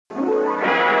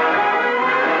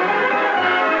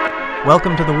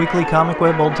Welcome to the weekly Comic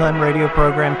Web Old Time Radio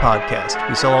Program podcast.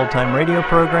 We sell old time radio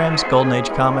programs, Golden Age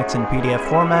comics in PDF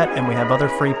format, and we have other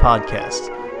free podcasts.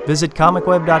 Visit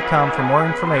comicweb.com for more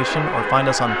information or find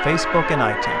us on Facebook and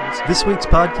iTunes. This week's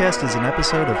podcast is an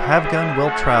episode of Have Gun Will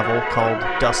Travel called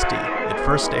Dusty. It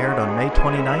first aired on May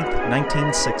 29th,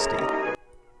 1960.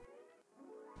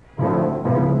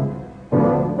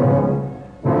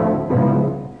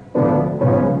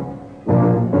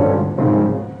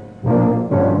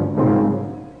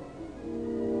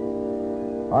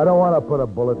 I don't want to put a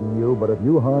bullet in you, but if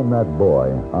you harm that boy,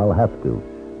 I'll have to.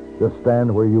 Just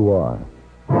stand where you are.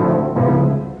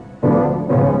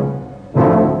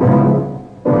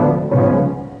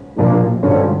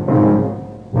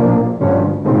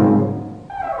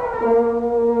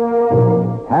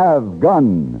 Have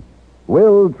Gun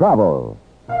Will Travel.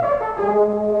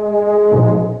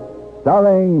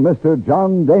 Starring Mr.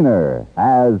 John Dehner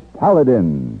as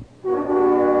Paladin.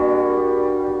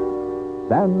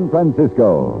 San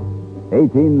Francisco,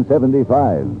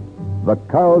 1875. The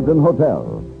Carlton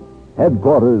Hotel,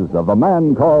 headquarters of the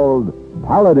man called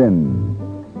Paladin.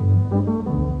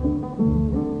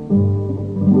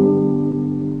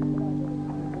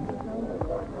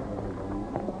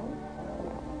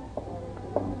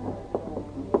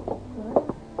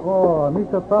 Oh,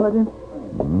 Mr. Paladin?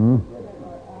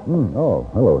 Oh,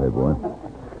 hello, hey boy.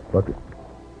 Bucket.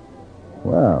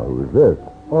 Well, who is this?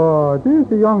 Oh, this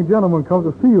is a young gentleman come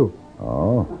to see you.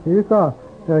 Oh? Yes, sir.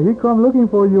 He come looking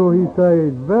for you. He say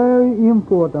very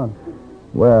important.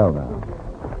 Well, now.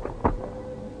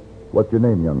 What's your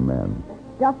name, young man?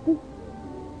 Dusty?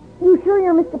 You sure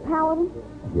you're Mr. Paladin?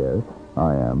 Yes,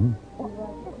 I am.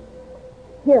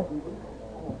 Here,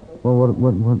 Well,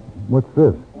 what's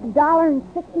this?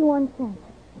 $1.61.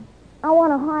 I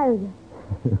want to hire you.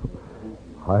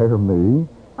 Hire me?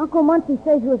 Uncle Muncie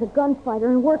says you was a gunfighter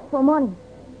and worked for money.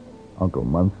 Uncle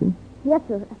Muncie? Yes,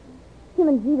 sir. Him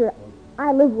and Jeter,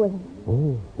 I live with him.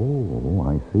 Oh,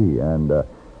 I see. And,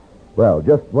 well,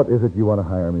 just what is it you want to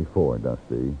hire me for,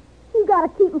 Dusty? You got to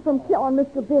keep him from killing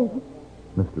Mr. Big.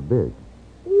 Mr. Big?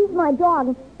 He's my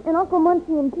dog, and Uncle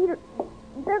Muncie and Jeter,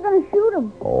 they're going to shoot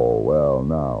him. Oh, well,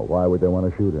 now, why would they want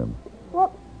to shoot him?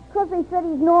 Well, because they said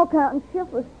he's no account and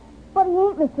shiftless. But he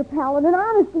ain't, Mr. Paladin.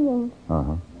 Honest, he ain't.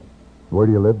 Uh-huh. Where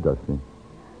do you live, Dusty?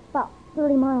 About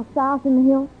 30 miles south in the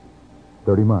hills.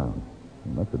 30 miles.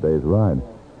 That's a day's ride.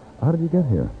 How did you get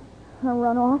here? I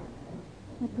run off.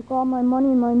 I took all my money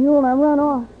and my mule, and I run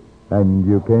off. And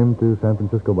you came to San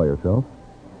Francisco by yourself?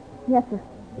 Yes, sir.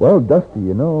 Well, Dusty,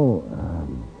 you know,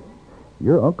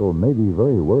 your uncle may be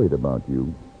very worried about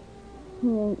you. He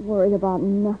ain't worried about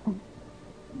nothing.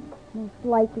 Most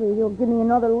likely he'll give me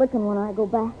another licking when I go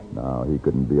back. Now, he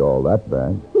couldn't be all that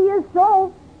bad. He is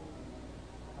so.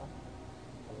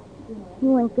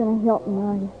 You ain't gonna help me,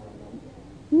 are you?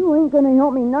 You ain't gonna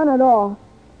help me none at all.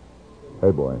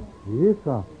 Hey, boy, Yes,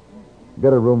 sir.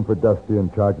 get a room for Dusty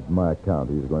and charge it to my account.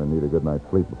 He's going to need a good night's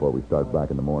sleep before we start back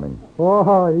in the morning.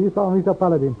 Oh, yes, sir, Mr.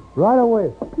 Paladin. Right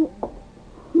away. You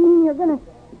mean you're gonna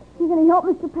help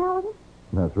Mr. Paladin?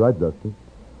 That's right, Dusty.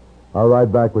 I'll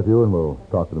ride back with you and we'll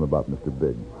talk to them about Mr.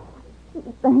 Big.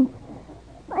 Thanks.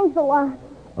 Thanks a lot.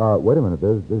 Wait a minute.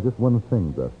 There's just one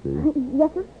thing, Dusty.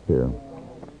 Yes, sir? Here.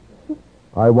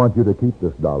 I want you to keep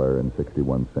this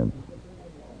 $1.61.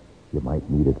 You might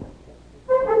need it.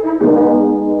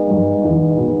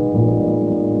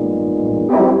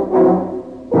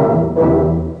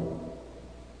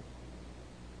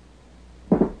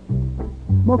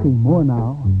 Smoking more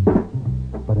now,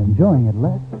 but enjoying it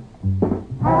less.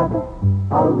 Have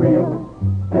a real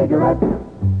cigarette.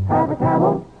 Have a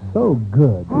Camel. So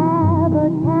good. Have a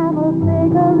Camel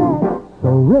cigarette. So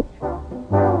rich.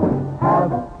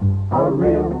 Have a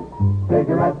real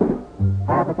cigarette.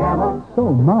 Have a Camel.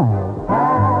 So mild.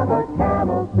 Have a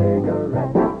Camel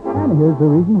cigarette. And here's the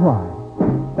reason why.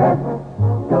 Best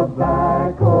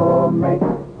tobacco makes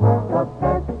the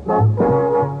best smoke.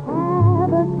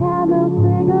 Have a Camel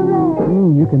cigarette.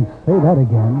 You can say that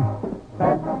again.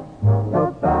 Best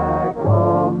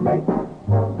tobacco makes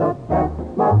the best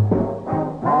smoke.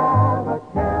 Have a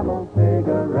Camel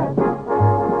cigarette.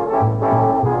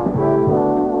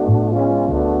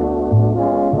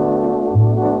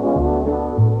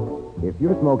 If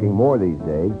you're smoking more these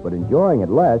days, but enjoying it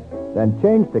less, then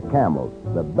change to Camels,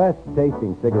 the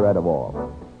best-tasting cigarette of all.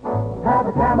 Have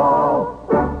a Camel.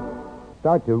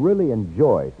 Start to really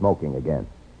enjoy smoking again.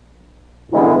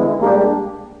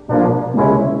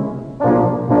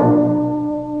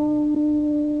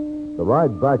 The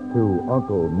ride back to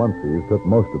Uncle Muncie's took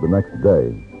most of the next day.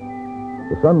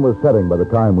 The sun was setting by the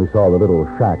time we saw the little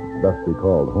shack Dusty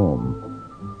called home.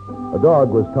 A dog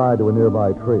was tied to a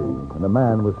nearby tree, and a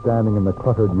man was standing in the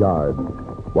cluttered yard,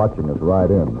 watching us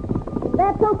ride in.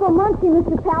 That's Uncle Muncie,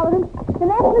 Mr. Paladin. And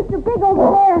that's Mr. Big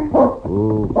over there.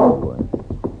 Ooh, boy.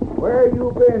 Where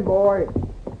you been, boy?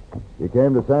 You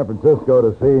came to San Francisco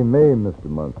to see me, Mr.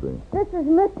 Muncie. This is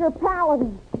Mr.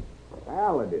 Paladin.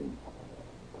 Paladin.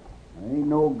 Ain't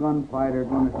no gunfighter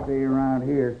gonna stay around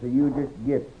here, so you just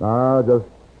get... Just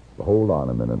hold on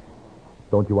a minute.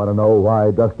 Don't you want to know why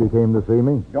Dusty came to see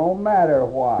me? Don't matter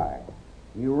why.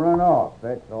 You run off,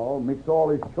 that's all. Mix all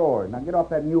his chores. Now get off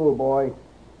that mule, boy.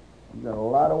 You've got a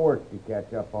lot of work to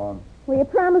catch up on. Will you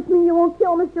promise me you won't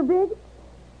kill Mr. Big?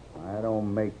 I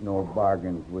don't make no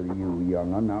bargains with you,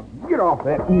 young'un. Now get off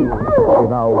that mule. Hey,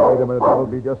 now, wait a minute. That'll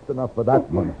be just enough for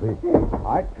that, Muncie.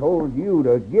 I told you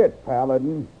to get,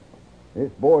 Paladin. This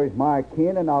boy's my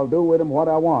kin, and I'll do with him what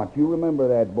I want. You remember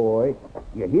that, boy.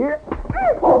 You hear?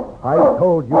 I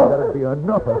told you that'd be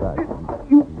enough of that.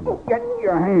 You get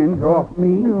your hands off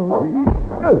me.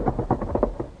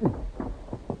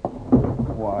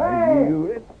 Why,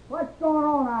 you... What's going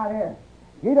on out here?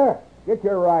 Jeter, get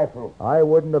your rifle. I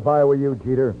wouldn't if I were you,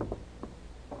 Jeter.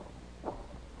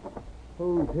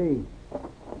 Who's he?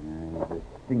 He's a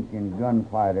stinking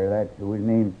gunfighter. That's who. His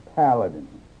name's Paladin.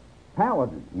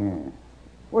 Paladin. Yeah.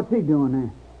 What's he doing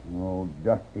there? Old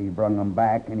Dusty brung him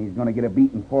back, and he's going to get a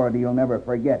beating for it he'll never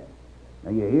forget.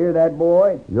 Now, you hear that,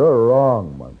 boy? You're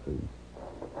wrong, Muncie.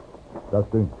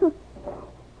 Dusty,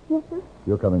 Yes, sir.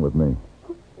 you're coming with me.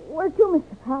 Where to,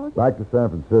 Mr. Paladin? Back to San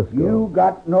Francisco. You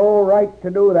got no right to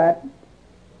do that.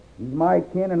 He's my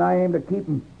kin, and I aim to keep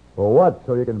him. For what?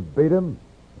 So you can beat him?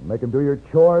 And make him do your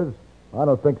chores? I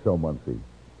don't think so, Muncie.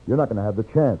 You're not going to have the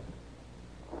chance.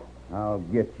 I'll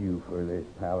get you for this,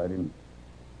 Paladin.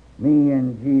 Me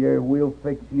and Jeter, we'll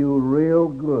fix you real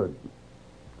good.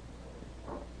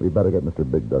 We better get Mr.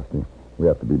 Big, Dusty. We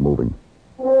have to be moving.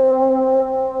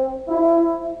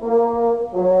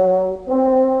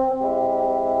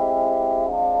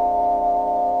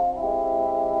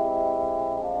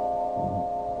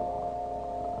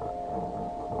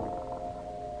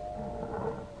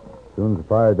 As soon as the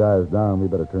fire dies down, we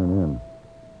better turn in.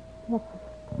 Yes,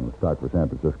 And we'll start for San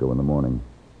Francisco in the morning.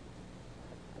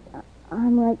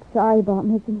 I'm right sorry about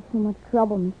making you so much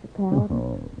trouble, Mr. Paladin.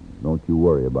 Oh, don't you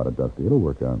worry about it, Dusty. It'll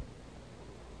work out.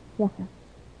 Yes, sir.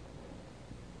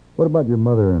 What about your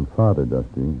mother and father,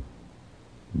 Dusty? Do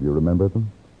you remember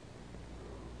them?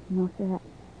 No, sir.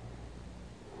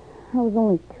 I was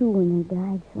only 2 when they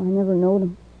died, so I never knowed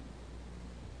them.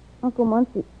 Uncle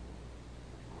Muncie,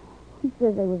 he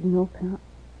says they was no count.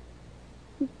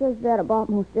 He says that about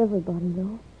most everybody,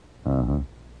 though. Uh-huh.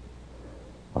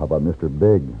 How about Mr.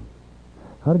 Big?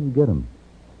 How did you get him?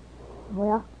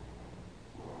 Well,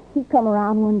 he come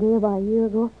around one day about a year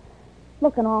ago,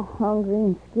 looking all hungry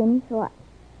and skinny, so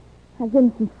I gave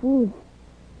him some food.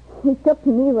 He took to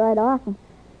me right off, and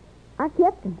I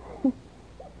kept him.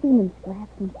 Seen him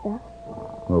scraps and stuff.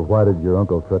 Well, why did your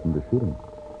uncle threaten to shoot him?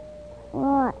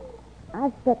 Well, I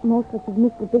expect mostly because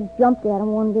Mr. Big jumped at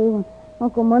him one day when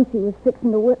Uncle Muncie was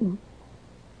fixing to whip him.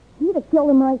 He'd have killed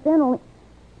him right then, only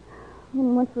when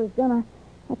he went for his gun,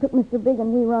 I took Mr. Big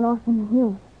and we run off in the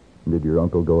hills. Did your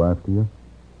uncle go after you?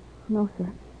 No, sir.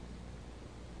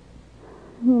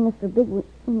 Me and Mr. Big, we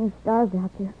were starved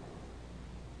out there.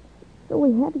 So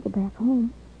we had to go back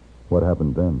home. What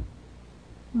happened then?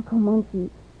 Uncle Muncie,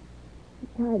 he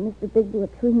tied Mr. Big to a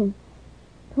tree and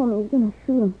told me he was going to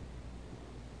shoot him.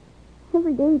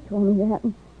 Every day he told me that,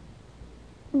 and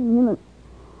him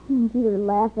and Peter would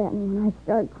laugh at me when I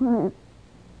started crying.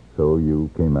 So you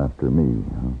came after me,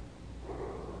 huh?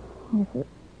 Yes, sir.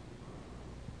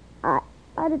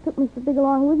 I'd have took Mr. Big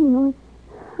along with me, only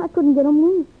I couldn't get him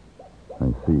loose.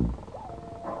 I see.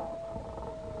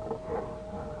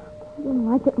 He didn't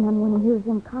like it none when he hears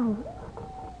them coyotes.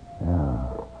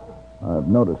 Yeah, I've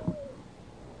noticed.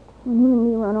 When him and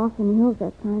me run off in the hills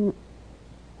that time, the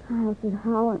coyotes would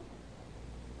howl,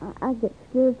 and I'd get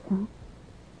scared some.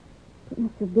 But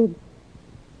Mr. Big,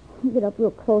 he'd get up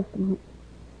real close to me,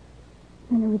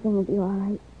 and everything would be all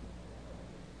right.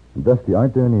 Dusty,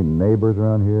 aren't there any neighbors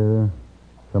around here?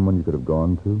 Someone you could have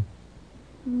gone to?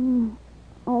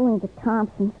 Only the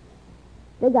Thompsons.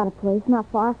 They got a place not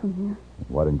far from here.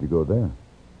 Why didn't you go there?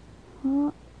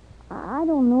 Well, I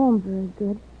don't know them very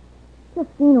good. Just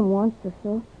seen them once or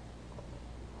so.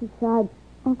 Besides,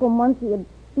 Uncle Muncie had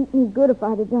beat me good if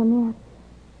I'd have done that.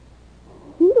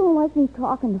 He don't like me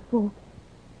talking to folks.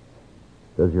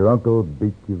 Does your uncle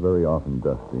beat you very often,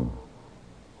 Dusty?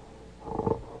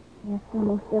 Yes,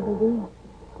 almost every day.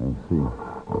 I see.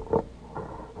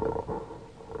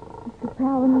 Mr.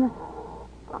 Paladin,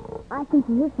 I think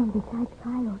he hears something besides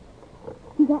coyotes.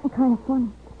 He's getting kind of funny.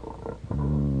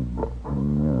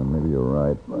 Yeah, maybe you're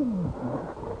right.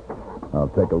 I'll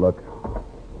take a look.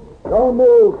 Don't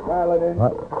move, Paladin.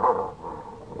 What?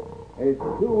 There's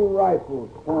 2 rifles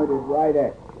pointed right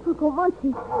at you. Uncle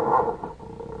Muncie.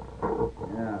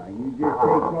 Now, you just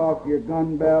take off your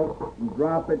gun belt and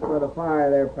drop it for the fire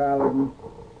there, Paladin.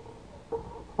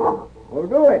 Well,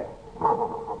 do it.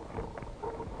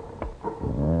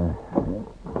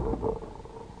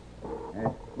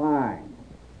 That's fine.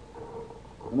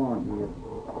 Come on, dear.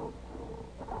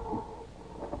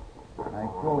 I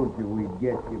told you we'd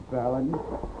get you, Paladin.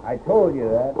 I told you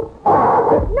that. No,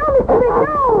 Mr. Big,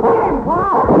 no!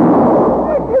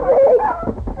 Mr. Big!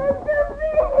 Mr.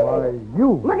 Big! Why, you...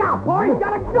 Look out, boy! He's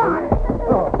got a gun!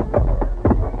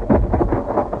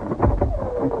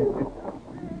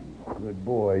 Good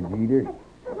boy, Jeter.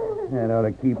 That ought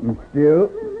to keep him still.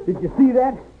 Did you see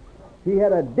that? He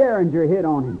had a Derringer hit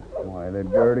on him. Why, the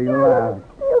dirty louse.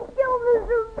 You killed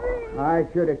Mr. Big! I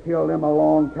should have killed him a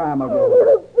long time ago.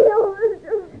 You killed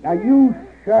Mr. Big! Now, you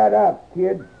shut up,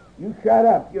 kid. You shut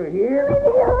up. You hear?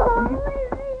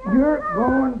 You're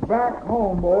going back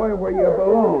home, boy, where you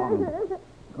belong.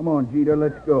 Come on, Jeter,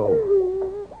 let's go.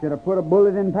 Should I put a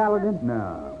bullet in Paladin?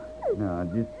 No,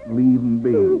 just leave him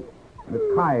be. The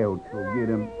coyotes will get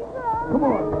him. Come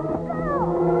on.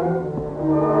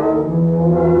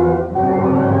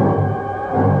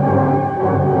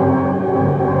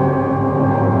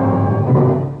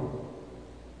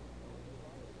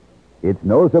 It's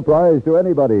no surprise to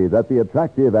anybody that the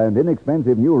attractive and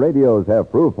inexpensive new radios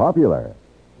have proved popular.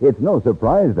 It's no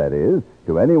surprise, that is,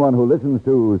 to anyone who listens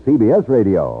to CBS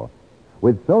radio.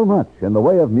 With so much in the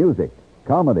way of music,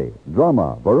 comedy,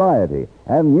 drama, variety,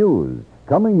 and news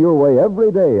coming your way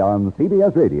every day on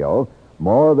CBS radio,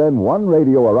 more than one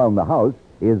radio around the house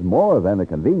is more than a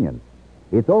convenience.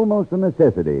 It's almost a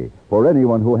necessity for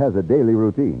anyone who has a daily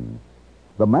routine.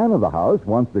 The man of the house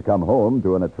wants to come home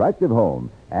to an attractive home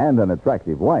and an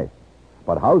attractive wife.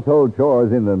 But household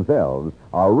chores in themselves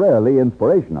are rarely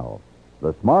inspirational.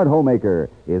 The smart homemaker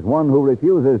is one who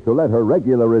refuses to let her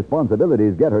regular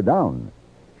responsibilities get her down.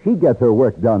 She gets her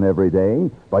work done every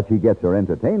day, but she gets her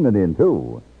entertainment in,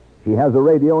 too. She has a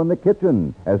radio in the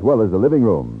kitchen as well as the living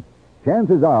room.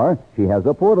 Chances are she has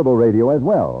a portable radio as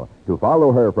well to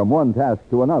follow her from one task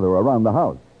to another around the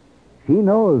house. She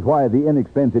knows why the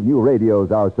inexpensive new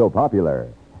radios are so popular,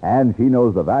 and she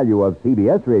knows the value of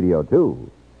CBS radio,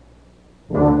 too.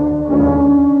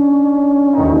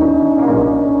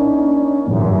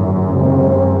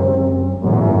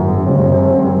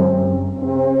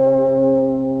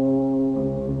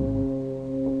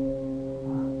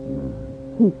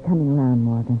 He's coming around,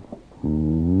 Morgan.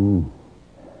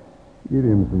 Get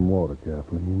him some water,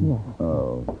 Kathleen. Yes.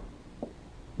 Oh.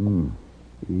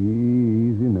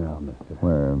 Easy now, mister.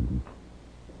 Where?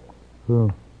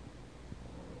 Who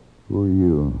are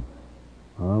you?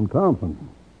 I'm Thompson.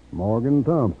 Morgan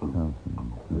Thompson.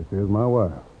 This is my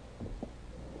wife.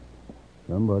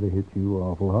 Somebody hit you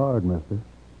awful hard, mister.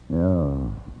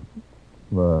 Yeah.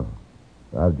 Well,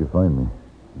 how'd you find me?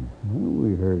 Well,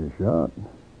 we heard a shot.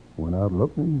 Went out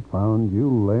looking, found you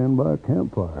laying by a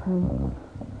campfire.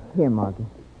 Here, Morgan.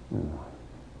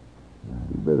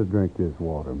 You better drink this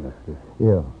water, mister.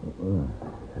 Yeah.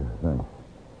 Thanks.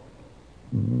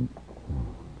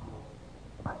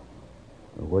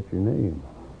 What's your name?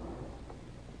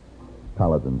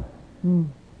 Paladin. You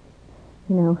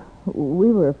know,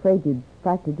 we were afraid you'd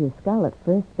fractured your skull at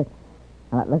first, but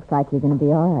it looks like you're going to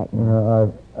be all right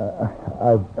now.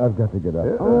 I've got to get up.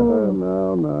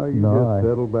 No, you No, just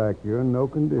settle back. You're in no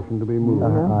condition to be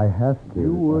moving. I have to.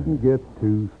 You wouldn't get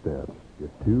 2 steps. You're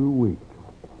too weak.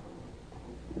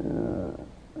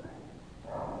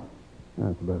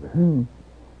 That's better.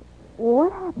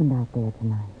 What happened out there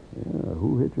tonight? Yeah,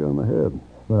 who hit you on the head?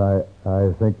 But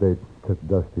I think they took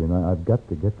Dusty, and I've got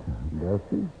to get to him.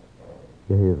 Dusty?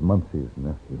 Yeah, he is Muncie's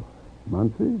nephew.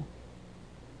 Muncie?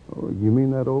 Oh, you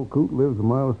mean that old coot lives a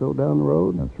mile or so down the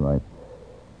road? That's right.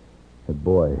 That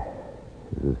boy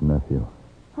is his nephew.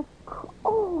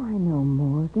 Oh, I know,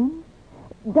 Morgan.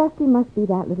 Dusty must be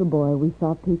that little boy we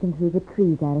saw peeking through the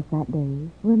trees at us that day.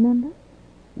 Remember?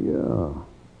 Yeah.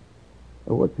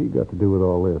 What's he got to do with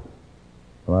all this?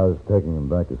 Well, I was taking him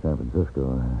back to San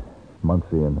Francisco.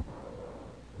 Muncie and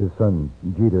his son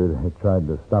Jeter had tried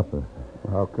to stop us.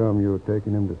 How come you were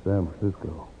taking him to San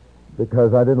Francisco?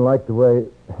 Because I didn't like the way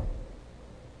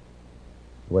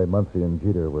Muncie and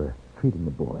Jeter were treating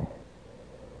the boy.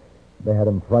 They had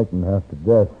him frightened half to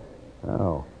death.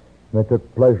 How? They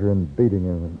took pleasure in beating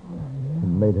him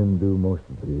and made him do most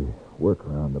of the work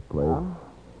around the place.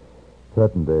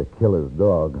 Threatened to kill his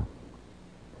dog.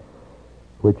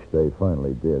 Which they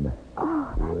finally did.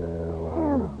 Oh, Well,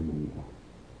 I'll be.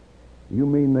 You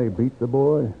mean they beat the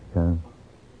boy? Yeah.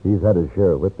 He's had his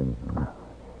share of whippings.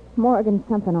 Morgan,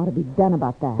 something ought to be done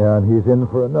about that. Yeah, and he's in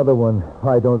for another one.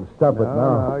 I don't stop it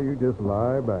now. No, you just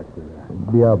lie back there.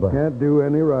 Yeah, but... Can't do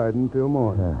any riding till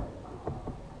morning.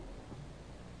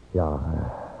 Yeah,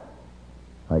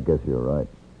 I guess you're right.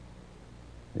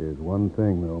 Here's one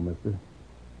thing, though, mister.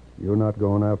 You're not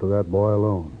going after that boy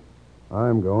alone.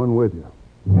 I'm going with you.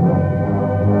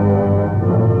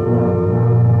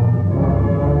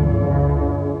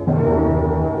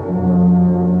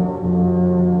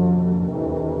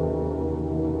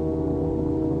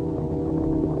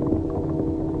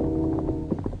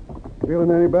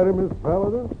 Feeling any better, Miss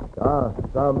Paladin?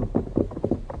 Some.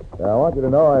 I want you to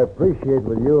know I appreciate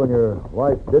what you and your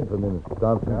wife did for me, Mr.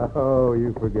 Thompson. Oh,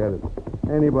 you forget it.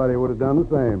 Anybody would have done the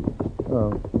same.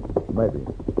 Oh, maybe.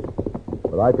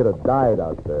 But I could have died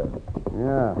out there.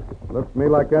 Yeah. Looks to me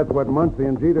like that's what Muncie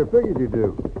and Jeter figured you'd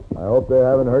do. I hope they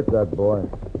haven't hurt that boy.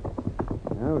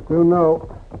 Yeah, we'll soon know.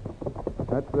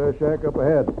 That's their shack up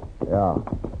ahead. Yeah.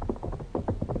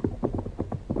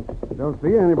 Don't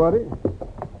see anybody.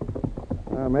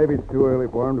 Maybe it's too early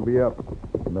for him to be up.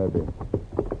 Maybe.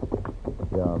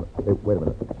 Yeah. Hey, wait a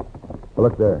minute. Oh,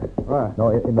 look there. Right. No,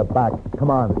 in the back.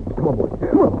 Come on. Come on, boy.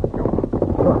 Come on.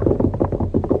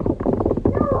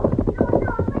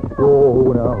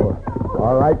 Oh, no.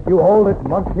 All right, you hold it.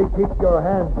 Muncie, keep your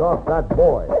hands off that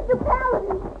boy. Mr.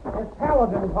 Paladin! It's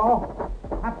Paladin, Paul.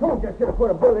 I told you I should have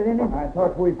put a bullet in him. I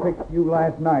thought we fixed you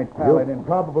last night, Paladin. You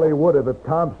probably would have if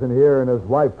Thompson here and his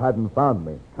wife hadn't found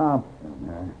me. Thompson,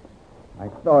 huh? I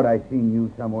thought I'd seen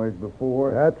you somewheres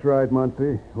before. That's right,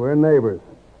 Muncie. We're neighbors.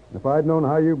 If I'd known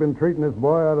how you've been treating this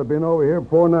boy, I'd have been over here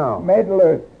before now.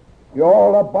 Meddlers. You're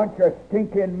all a bunch of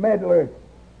stinking meddlers.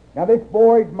 Now, this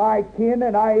boy's my kin,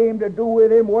 and I aim to do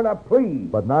with him what I please.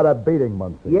 But not a beating,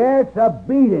 Muncie. Yes, a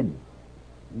beating.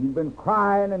 He's been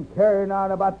crying and carrying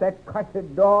on about that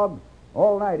cussed dog.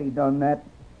 All night he done that.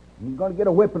 He's going to get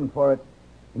a whipping for it.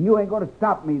 And you ain't going to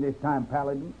stop me this time,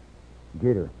 Paladin.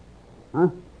 Jeter. Huh?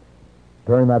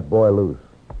 Turn that boy loose.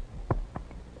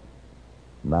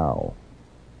 Now.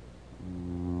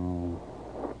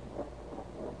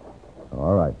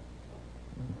 All right.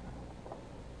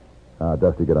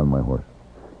 Dusty, get on my horse.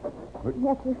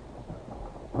 Yes, sir.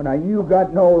 Well, now, you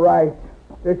got no right.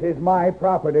 This is my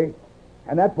property,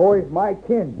 and that boy's my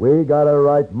kin. We got a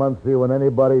right, Muncie, when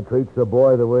anybody treats a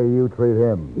boy the way you treat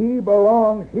him. He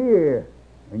belongs here,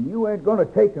 and you ain't going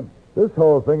to take him. This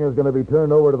whole thing is going to be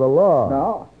turned over to the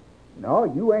law. No,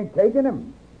 you ain't taking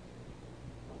him.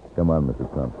 Come on, Mr.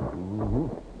 Thompson.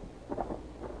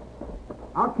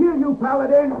 I'll kill you,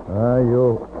 Paladin.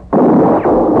 You...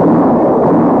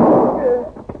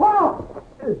 Paul!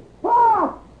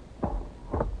 Paul!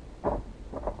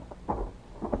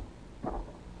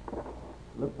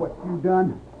 Look what you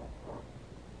done.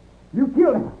 You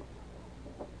killed him.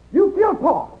 You killed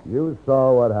Paul. You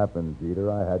saw what happened, Jeter.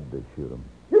 I had to shoot him.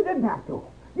 You didn't have to.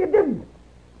 You didn't.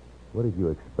 What did you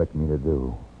expect me to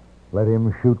do? Let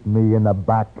him shoot me in the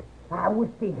back? I wish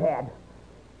he had.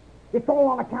 It's all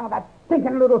on account of that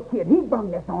stinking little kid. He brung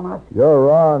this on us. You're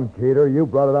wrong, Jeter. You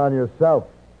brought it on yourself.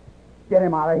 Get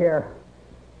him out of here.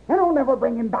 And I'll never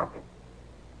bring him back.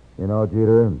 You know,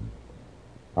 Jeter,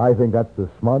 I think that's the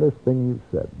smartest thing you've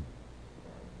said.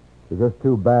 It's just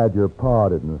too bad your pa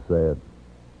didn't say it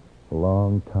a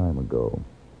long time ago.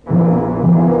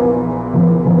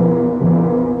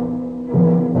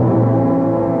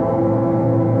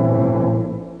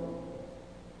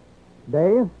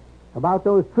 Dave, about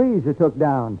those trees you took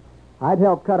down. I'd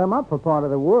help cut them up for part of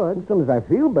the wood. As soon as I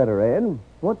feel better, Ed.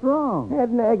 What's wrong?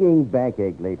 Had nagging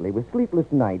backache lately with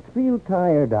sleepless nights. Feel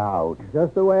tired out.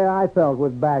 Just the way I felt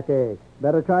with backache.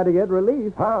 Better try to get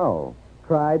relief. How?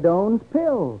 Try Doan's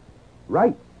pills.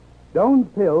 Right. Doan's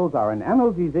pills are an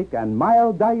analgesic and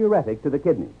mild diuretic to the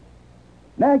kidneys.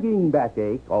 Nagging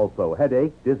backache, also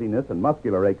headache, dizziness, and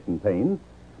muscular aches and pains,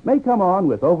 may come on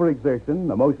with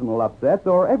overexertion, emotional upsets,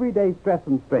 or everyday stress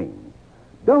and strain.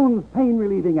 Doan's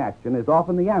pain-relieving action is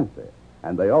often the answer,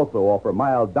 and they also offer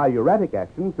mild diuretic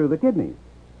action through the kidneys.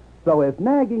 So if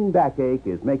nagging backache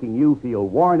is making you feel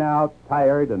worn out,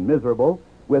 tired, and miserable,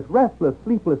 with restless,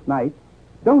 sleepless nights,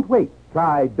 don't wait.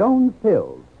 Try Doan's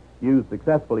pills, used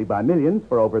successfully by millions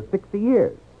for over 60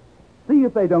 years. See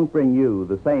if they don't bring you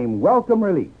the same welcome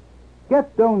relief.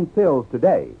 Get Doan's pills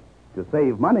today. To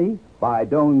save money, buy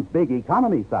Doan's big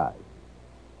economy size.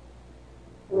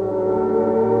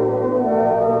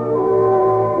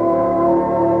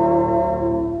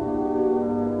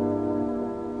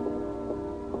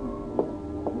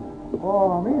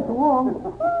 Oh, Miss Wong.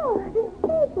 Oh,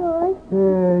 hey, boys.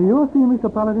 You see,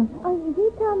 Mr. Paladin? He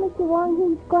told Mr. Wong he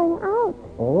was going out.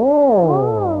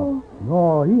 Oh.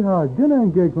 No, he had a dinner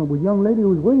engagement with a young lady who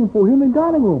was waiting for him in the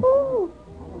dining room. Oh.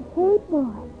 Hey, boy.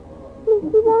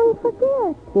 Mr. Wong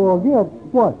forget. Forget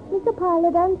what? Mr.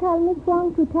 Paladin tell Miss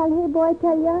Wong to tell hey boy,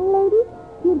 tell young lady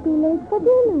he'll be late for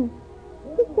dinner.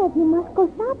 He said he must go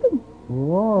shopping.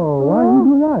 Oh, why you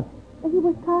do that? He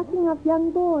was talking of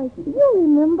young boys. You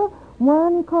remember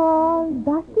one called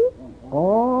Dusty?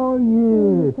 Oh,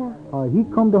 yes. He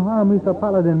come to harm Mr.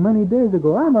 Paladin many days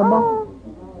ago. I remember.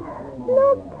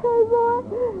 Look, hey boy.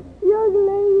 Young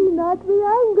lady not be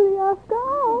angry after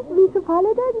all. Mr.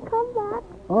 Paladin come back.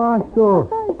 Oh, sure.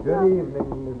 Good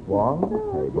evening, Miss Wong.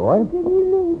 Hey, boy. Good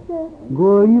evening, sir.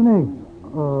 Good evening.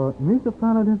 Mr.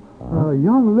 Paladin, a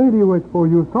young lady waits for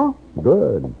you, sir.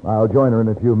 Good. I'll join her in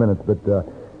a few minutes, but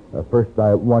first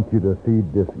I want you to see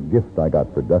this gift I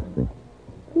got for Dusty.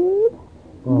 Kid?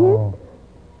 Oh,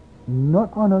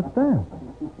 not understand.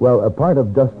 Well, a part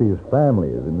of Dusty's family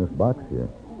is in this box here.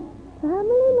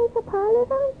 Family, Mr.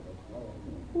 Paladin?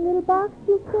 A little box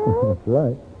you said? That's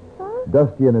right. Huh?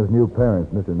 Dusty and his new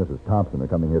parents, Mr. and Mrs. Thompson, are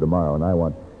coming here tomorrow, and I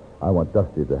want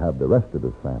Dusty to have the rest of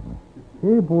his family.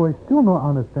 Hey, boy, still not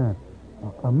understand.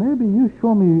 Maybe you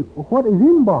show me what is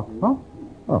in box, huh?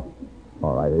 Oh,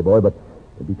 all right, hey, boy, but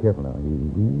be careful now.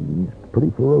 He's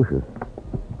pretty ferocious.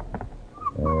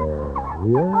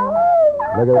 Yeah.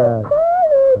 Look at that.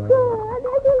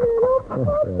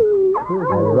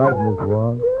 Right, Miss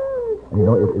Wong. And you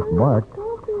know, it's marked.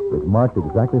 It's marked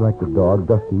exactly like the dog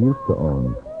Dusty used to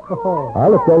own. Oh. I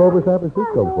looked all over San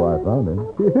Francisco before I found him.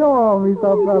 Yeah,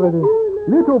 Mr. Paladin.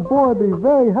 Little boy be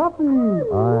very happy.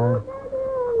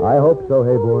 I hope so,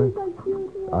 hey, boy.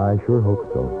 I sure hope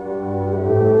so.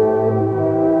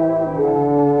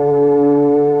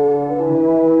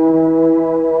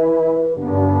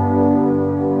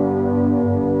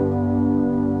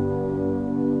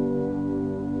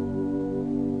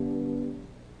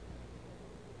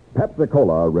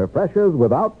 Pepsi-Cola refreshes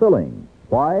without filling.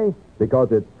 Why?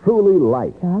 Because it's truly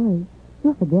light. Charlie,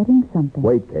 you're forgetting something.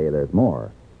 Wait, Kay, there's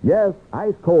more. Yes,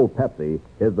 ice-cold Pepsi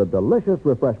is the delicious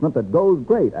refreshment that goes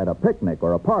great at a picnic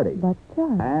or a party. But,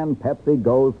 Charlie... And Pepsi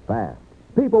goes fast.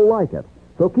 People like it,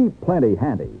 so keep plenty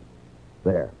handy.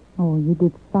 There. Oh, you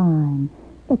did fine,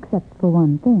 except for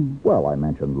one thing. Well, I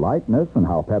mentioned lightness and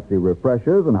how Pepsi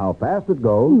refreshes and how fast it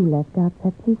goes. You left out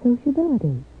Pepsi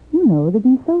sociability. You know the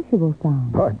Be Sociable song.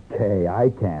 But, Kay, I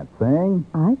can't sing.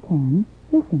 I can.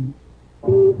 Listen.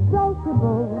 Be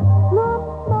sociable.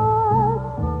 Look smart.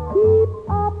 Keep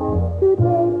up to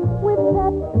date with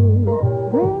Pepsi.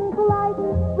 Drink light,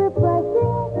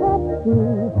 refreshing Pepsi.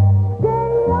 Stay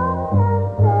young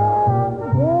and fair.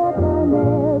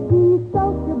 Debonair. Be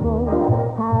sociable.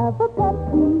 Have a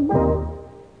Pepsi.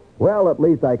 Well, at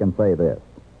least I can say this.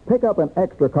 Pick up an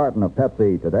extra carton of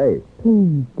Pepsi today.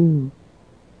 Please do.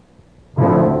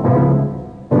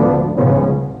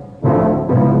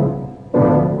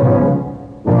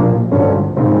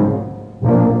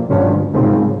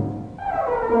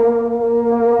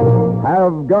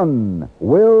 Have Gun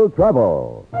Will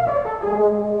Travel.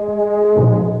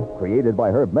 Created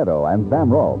by Herb Meadow and Sam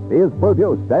Rolfe, is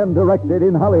produced and directed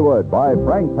in Hollywood by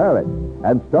Frank Parrott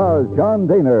and stars John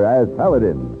Daner as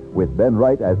Paladin, with Ben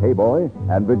Wright as Hey Boy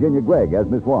and Virginia Gregg as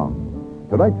Miss Wong.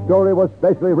 Tonight's story was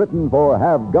specially written for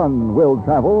Have Gun Will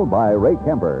Travel by Ray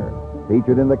Kemper.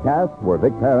 Featured in the cast were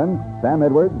Vic Perrin, Sam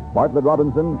Edwards, Bartlett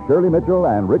Robinson, Shirley Mitchell,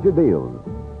 and Richard Beals.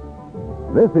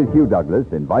 This is Hugh Douglas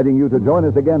inviting you to join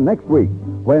us again next week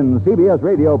when CBS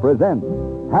Radio presents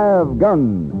Have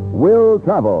Gun Will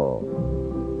Travel.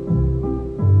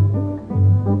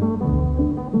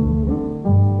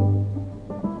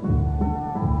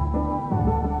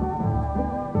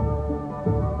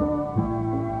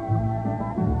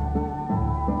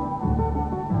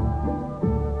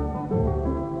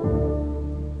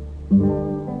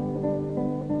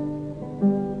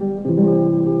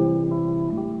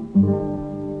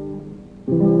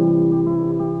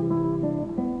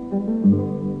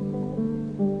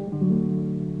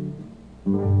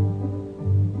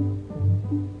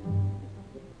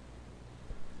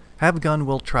 Have Gun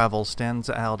Will Travel stands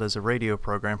out as a radio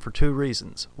program for two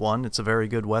reasons. One, it's a very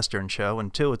good Western show,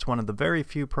 and two, it's one of the very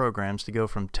few programs to go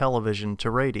from television to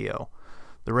radio.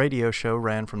 The radio show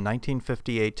ran from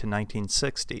 1958 to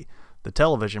 1960. The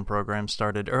television program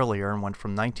started earlier and went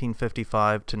from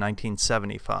 1955 to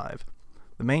 1975.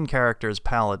 The main character is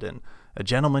Paladin, a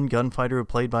gentleman gunfighter who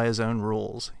played by his own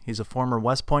rules. He's a former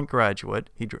West Point graduate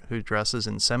who dresses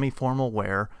in semi-formal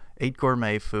wear, ate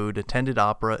gourmet food, attended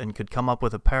opera, and could come up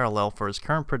with a parallel for his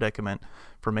current predicament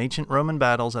from ancient Roman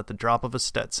battles at the drop of a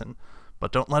Stetson.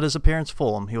 But don't let his appearance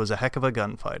fool him, he was a heck of a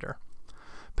gunfighter.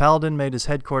 Paladin made his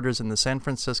headquarters in the San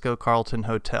Francisco Carlton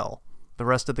Hotel. The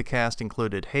rest of the cast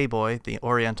included Hey Boy, the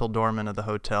oriental doorman of the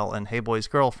hotel, and Hey Boy's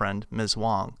girlfriend, Ms.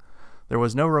 Wong. There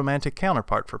was no romantic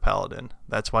counterpart for Paladin.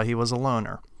 That's why he was a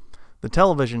loner. The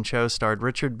television show starred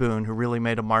Richard Boone, who really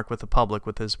made a mark with the public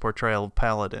with his portrayal of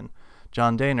Paladin.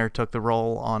 John Dehner took the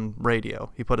role on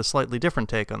radio. He put a slightly different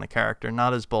take on the character,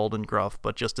 not as bold and gruff,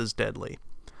 but just as deadly.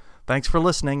 Thanks for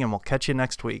listening, and we'll catch you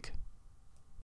next week.